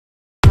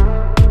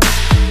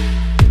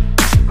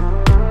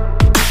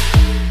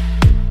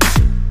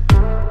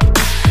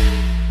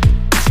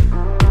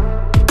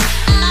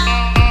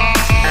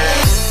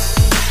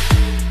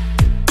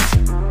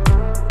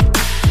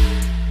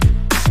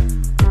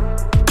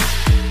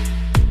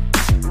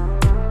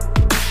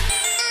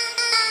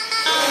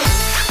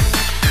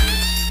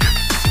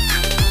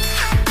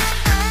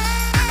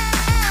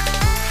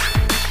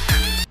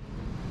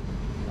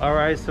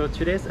guys, so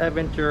today's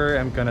adventure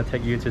I'm gonna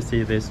take you to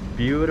see this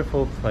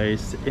beautiful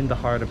place in the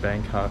heart of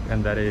Bangkok,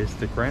 and that is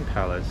the Grand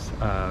Palace.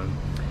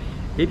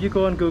 If you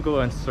go on Google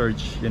and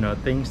search, you know,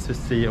 things to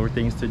see or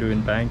things to do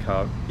in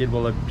Bangkok, it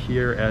will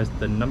appear as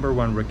the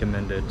 #1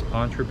 recommended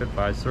on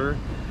TripAdvisor.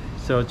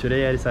 So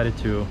today I decided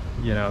to,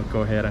 you know,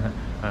 go ahead and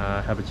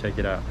have a check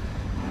it out.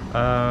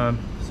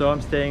 So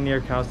I'm staying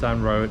near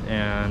Khaosan Road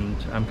and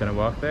I'm gonna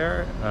walk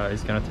there.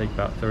 It's gonna take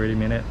about 30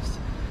 minutes.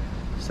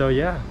 So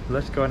yeah,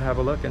 let's go and have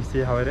a look and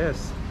see how it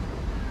is.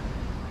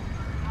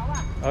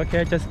 Okay,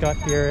 I just got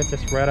here,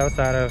 just right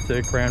outside of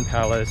the Grand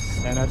Palace,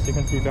 and as you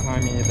can see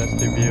behind me, that's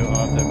the view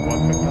of the Wat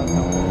Phra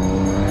Temple.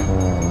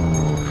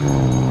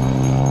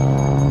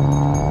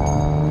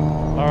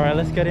 Alright,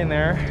 let's get in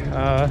there.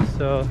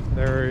 So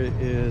there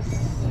is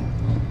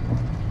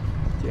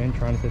the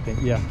entrance, I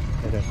think. Yeah,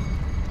 it is.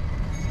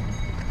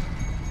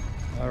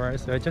 Alright,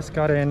 so I just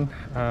got in.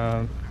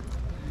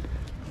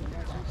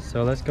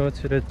 So let's go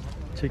to the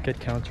ticket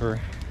counter.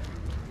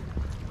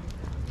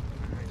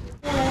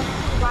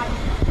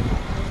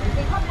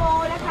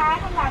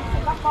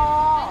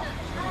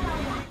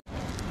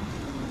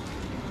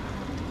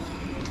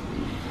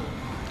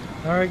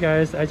 Alright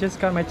guys, I just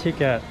got my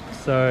ticket.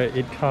 So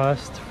it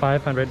cost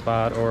 500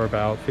 baht or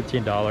about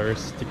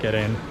 $15 to get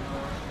in.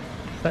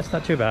 That's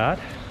not too bad.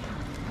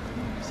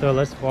 So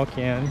let's walk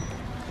in.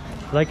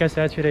 Like I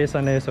said, today is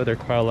Sunday, so there are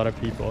quite a lot of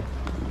people.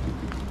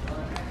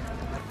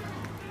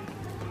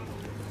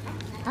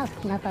 Oh,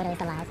 no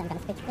photos allowed, so I'm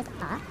gonna switch this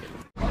off.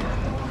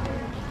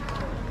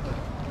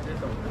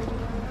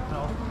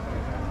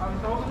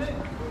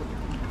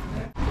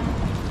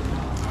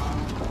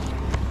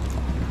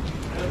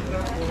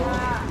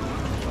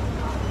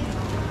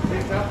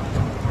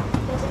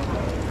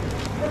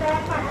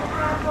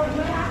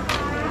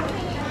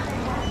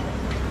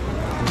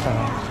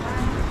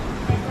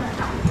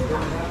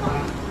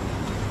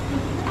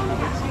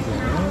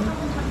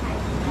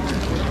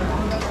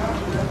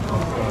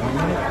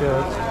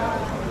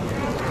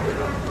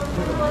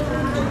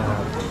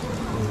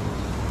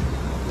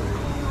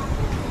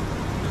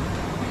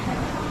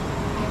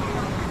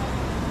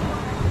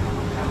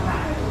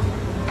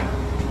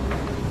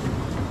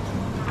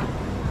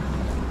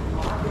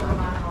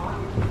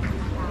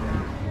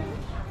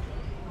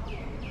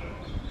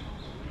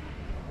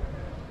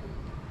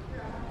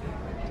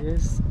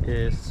 This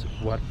is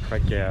Wat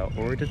Phra,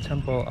 or the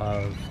Temple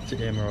of the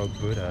Emerald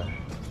Buddha.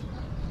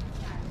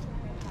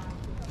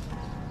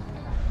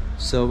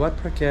 So Wat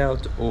Phra,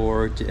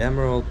 or the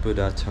Emerald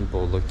Buddha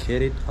Temple,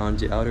 located on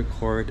the outer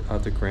court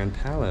of the Grand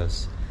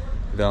Palace,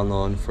 well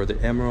known for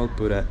the Emerald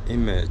Buddha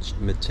image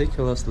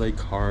meticulously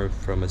carved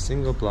from a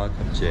single block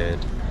of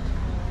jade.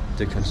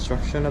 The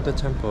construction of the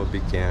temple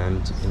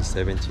began in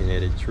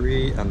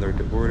 1783 under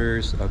the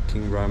orders of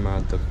King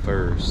Rama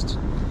I.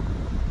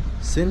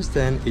 Since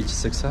then, each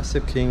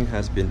successive king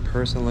has been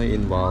personally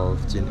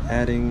involved in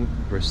adding,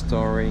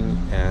 restoring,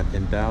 and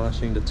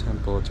embellishing the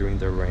temple during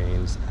their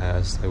reigns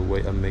as a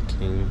way of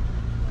making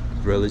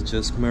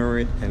religious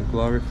merit and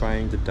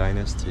glorifying the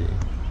dynasty.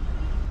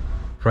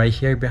 Right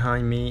here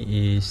behind me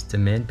is the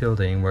main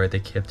building where they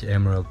kept the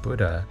Emerald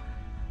Buddha.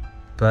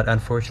 But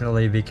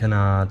unfortunately, we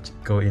cannot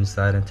go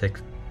inside and take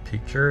a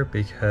picture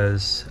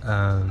because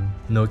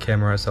no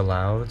cameras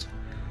allowed.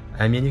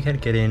 I mean, you can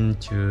get in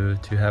to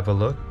have a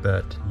look,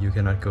 but you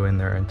cannot go in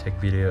there and take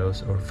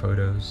videos or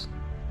photos.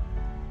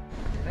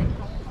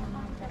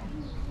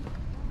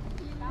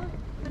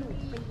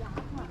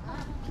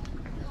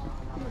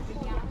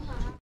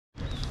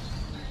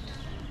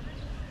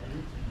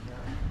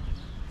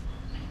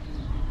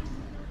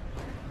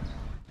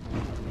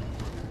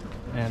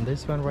 And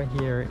this one right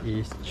here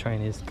is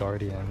Chinese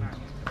Guardian.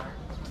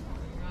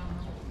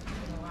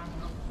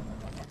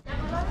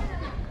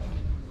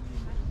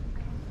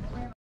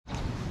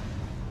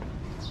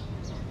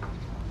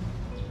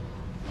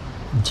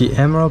 The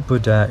Emerald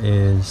Buddha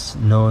is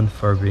known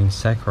for being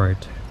sacred,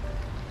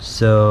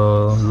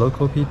 so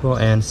local people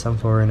and some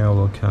foreigner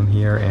will come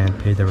here and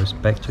pay their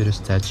respect to the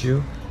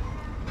statue,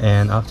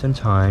 and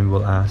oftentimes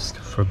will ask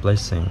for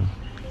blessing.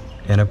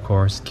 And of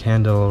course,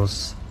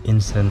 candles,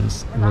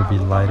 incense will be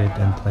lighted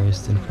and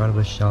placed in front of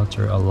the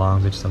shelter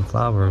along with some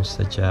flowers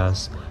such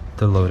as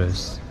the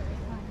lotus.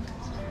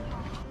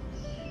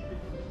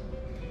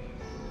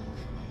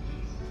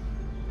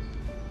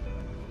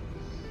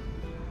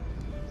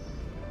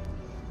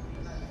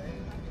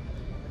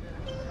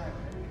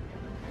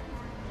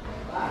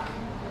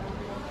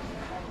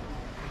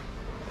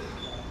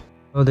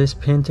 So this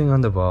painting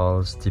on the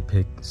walls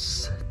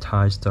depicts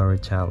Thai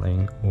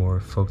storytelling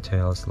or folk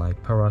tales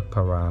like Parak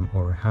Param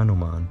or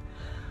Hanuman,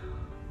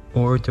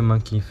 or the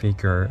monkey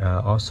figure,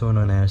 also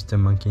known as the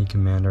monkey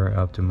commander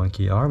of the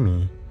monkey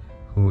army,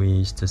 who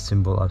is the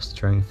symbol of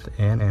strength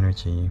and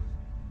energy.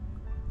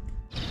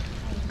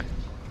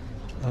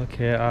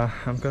 Okay,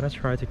 I'm gonna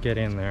try to get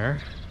in there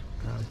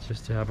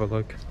just to have a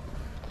look.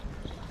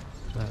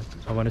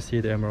 I want to see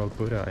the Emerald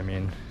Buddha. I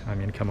mean,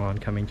 come on,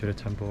 coming to the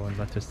temple and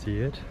not to see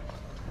it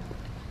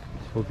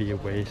will be a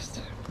waste.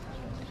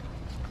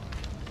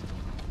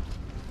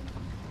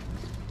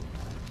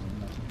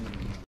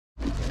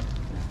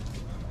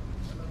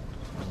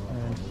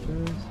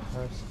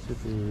 has to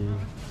be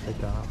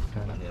take off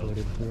and put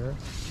it here.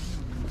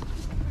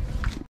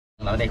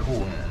 เราได้คู่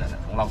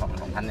ของเราของ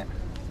ท่านเนี่ย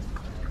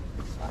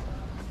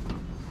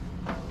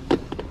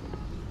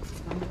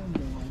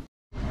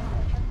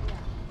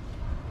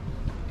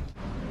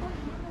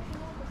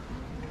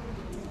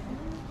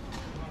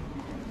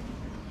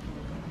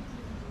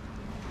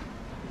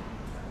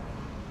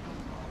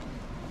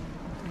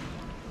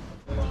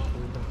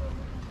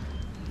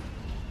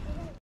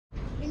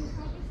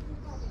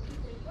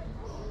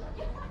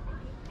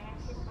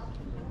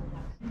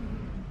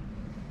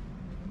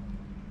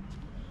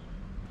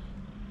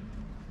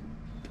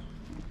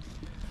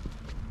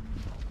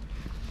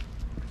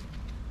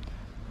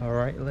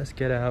Alright, let's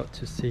get out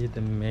to see the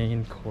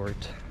main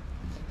court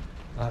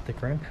at the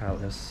Grand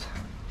Palace.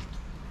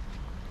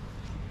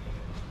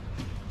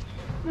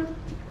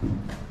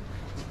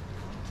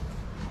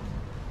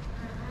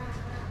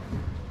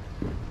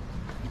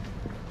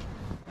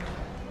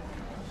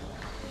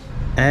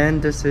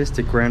 And this is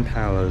the Grand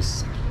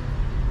Palace.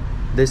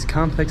 This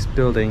complex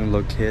building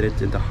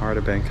located in the heart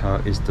of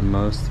Bangkok is the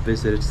most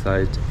visited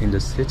site in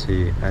the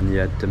city and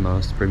yet the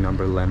most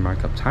remembered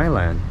landmark of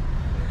Thailand.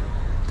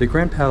 The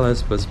Grand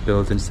Palace was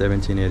built in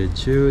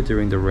 1782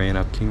 during the reign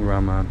of King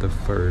Rama I.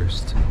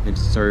 It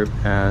served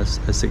as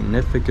a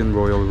significant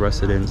royal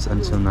residence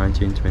until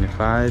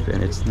 1925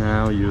 and it's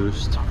now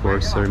used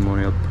for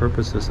ceremonial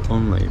purposes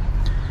only.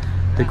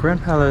 The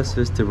Grand Palace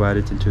is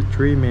divided into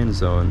three main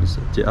zones: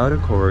 the outer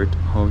court,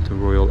 home to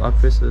royal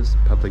offices,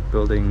 public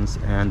buildings,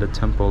 and the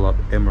Temple of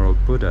Emerald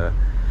Buddha;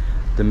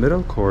 the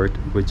middle court,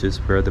 which is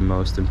where the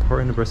most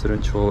important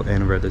residential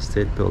and where the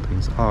state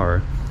buildings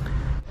are;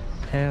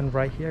 and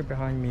right here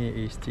behind me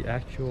is the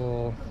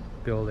actual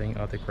building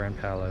of the Grand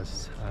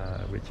Palace,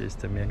 which is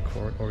the main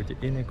court or the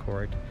inner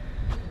court,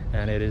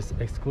 and it is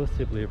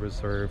exclusively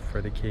reserved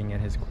for the king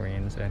and his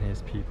queens and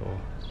his people.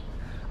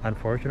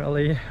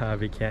 Unfortunately,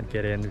 we can't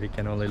get in, we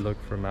can only look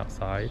from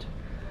outside,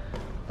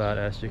 but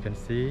as you can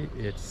see,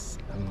 it's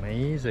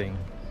amazing.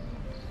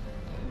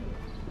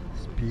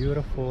 It's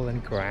beautiful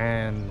and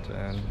grand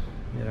and,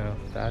 you know,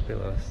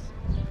 fabulous.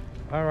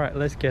 Alright,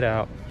 let's get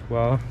out.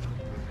 Well,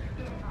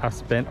 I've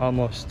spent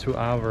almost 2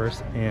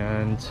 hours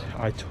and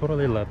I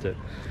totally loved it.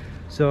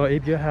 So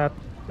if you have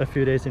a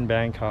few days in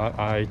Bangkok,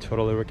 I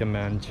totally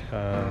recommend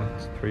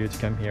for you to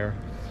come here.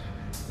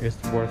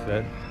 It's worth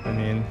it. I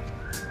mean,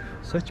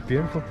 such a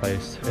beautiful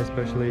place,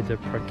 especially the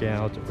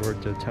Pragyat or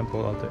the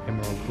Temple of the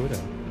Emerald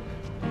Buddha.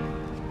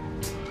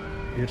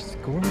 It's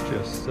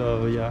gorgeous.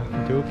 So yeah,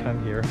 do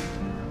come here.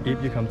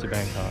 If you come to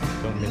Bangkok,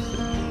 don't miss it.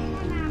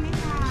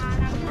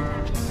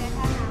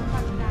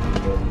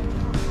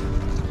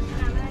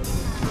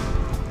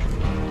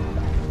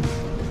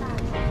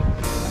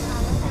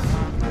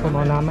 ผมเอ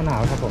าน้ำมะนา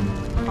วครับผม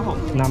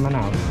น้ำมะน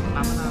าว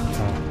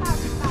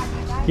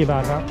กี่บา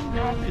ทครับ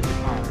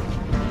20 บาท